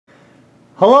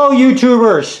Hello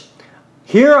YouTubers!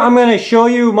 Here I'm going to show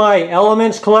you my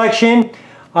elements collection.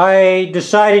 I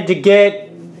decided to get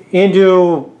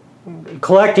into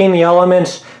collecting the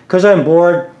elements because I'm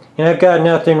bored and I've got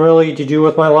nothing really to do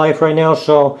with my life right now,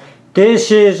 so this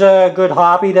is a good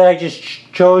hobby that I just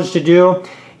chose to do.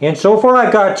 And so far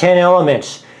I've got 10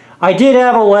 elements. I did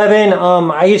have 11.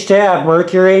 I used to have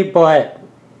Mercury, but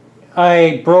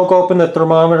I broke open the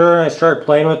thermometer and I started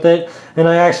playing with it and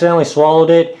I accidentally swallowed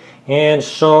it. And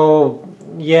so,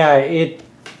 yeah,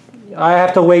 I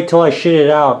have to wait till I shit it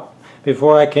out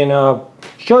before I can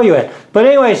show you it. But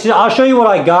anyways, I'll show you what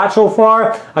I got so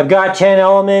far. I've got 10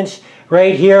 elements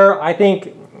right here. I think,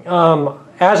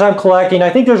 as I'm collecting, I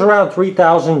think there's around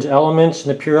 3,000 elements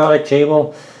in the periodic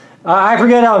table. I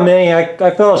forget how many.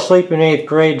 I fell asleep in 8th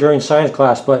grade during science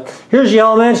class. But here's the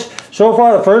elements. So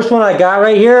far, the first one I got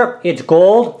right here, it's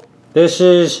gold. This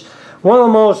is one of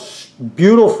the most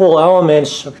beautiful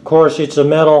elements. Of course, it's a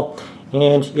metal,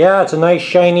 and yeah, it's a nice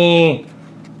shiny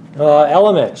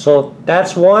element. So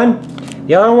that's one.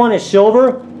 The other one is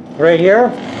silver right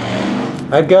here.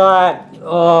 I've got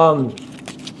I've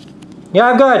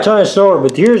got a ton of silver,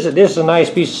 but this is a nice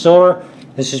piece of silver.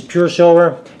 This is pure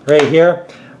silver right here.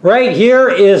 Right here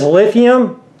is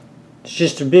lithium. It's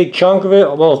just a big chunk of it.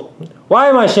 Well, why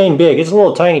am I saying big? It's a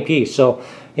little tiny piece. So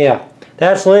yeah,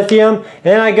 that's lithium. And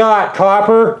then I got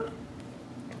copper.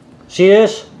 See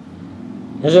this?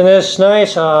 Isn't this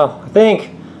nice? I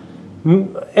think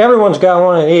everyone's got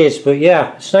one of these, but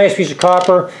yeah, it's a nice piece of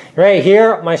copper. Right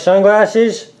here, my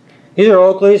sunglasses. These are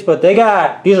Oakley's, but these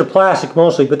are plastic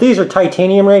mostly, but these are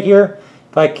titanium right here.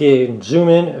 If I can zoom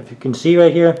in, if you can see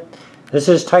right here. This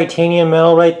is titanium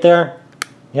metal right there.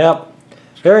 Yep,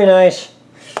 very nice.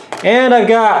 And I've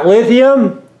got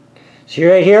lithium. See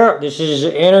right here, this is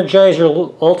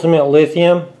Energizer Ultimate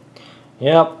Lithium.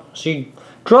 Yep, see,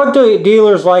 drug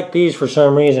dealers like these for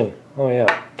some reason. Oh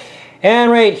yeah. And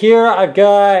right here I've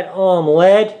got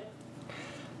lead.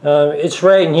 It's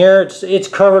right in here. It's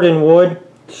covered in wood.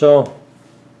 So,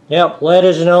 yep, lead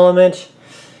is an element.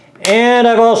 And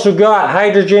I've also got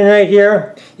hydrogen right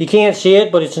here. You can't see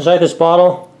it, but it's inside this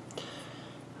bottle.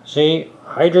 See,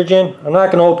 hydrogen. I'm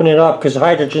not going to open it up because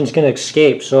hydrogen's going to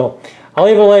escape. So, I'll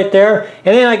leave it right there.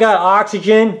 And then I got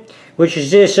oxygen, which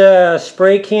is this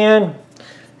spray can.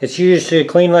 It's used to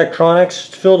clean electronics.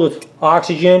 It's filled with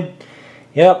oxygen.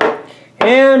 Yep.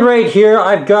 And right here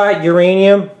I've got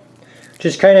uranium, which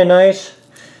is kind of nice.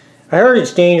 I heard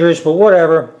it's dangerous, but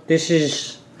whatever. This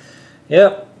is,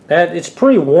 yep, it's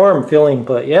pretty warm feeling,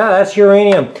 but yeah, that's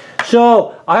uranium.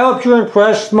 So I hope you're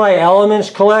impressed with my elements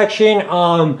collection.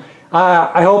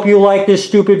 I hope you like this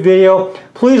stupid video.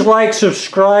 Please like,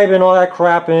 subscribe, and all that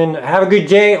crap, and have a good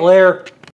day. Later.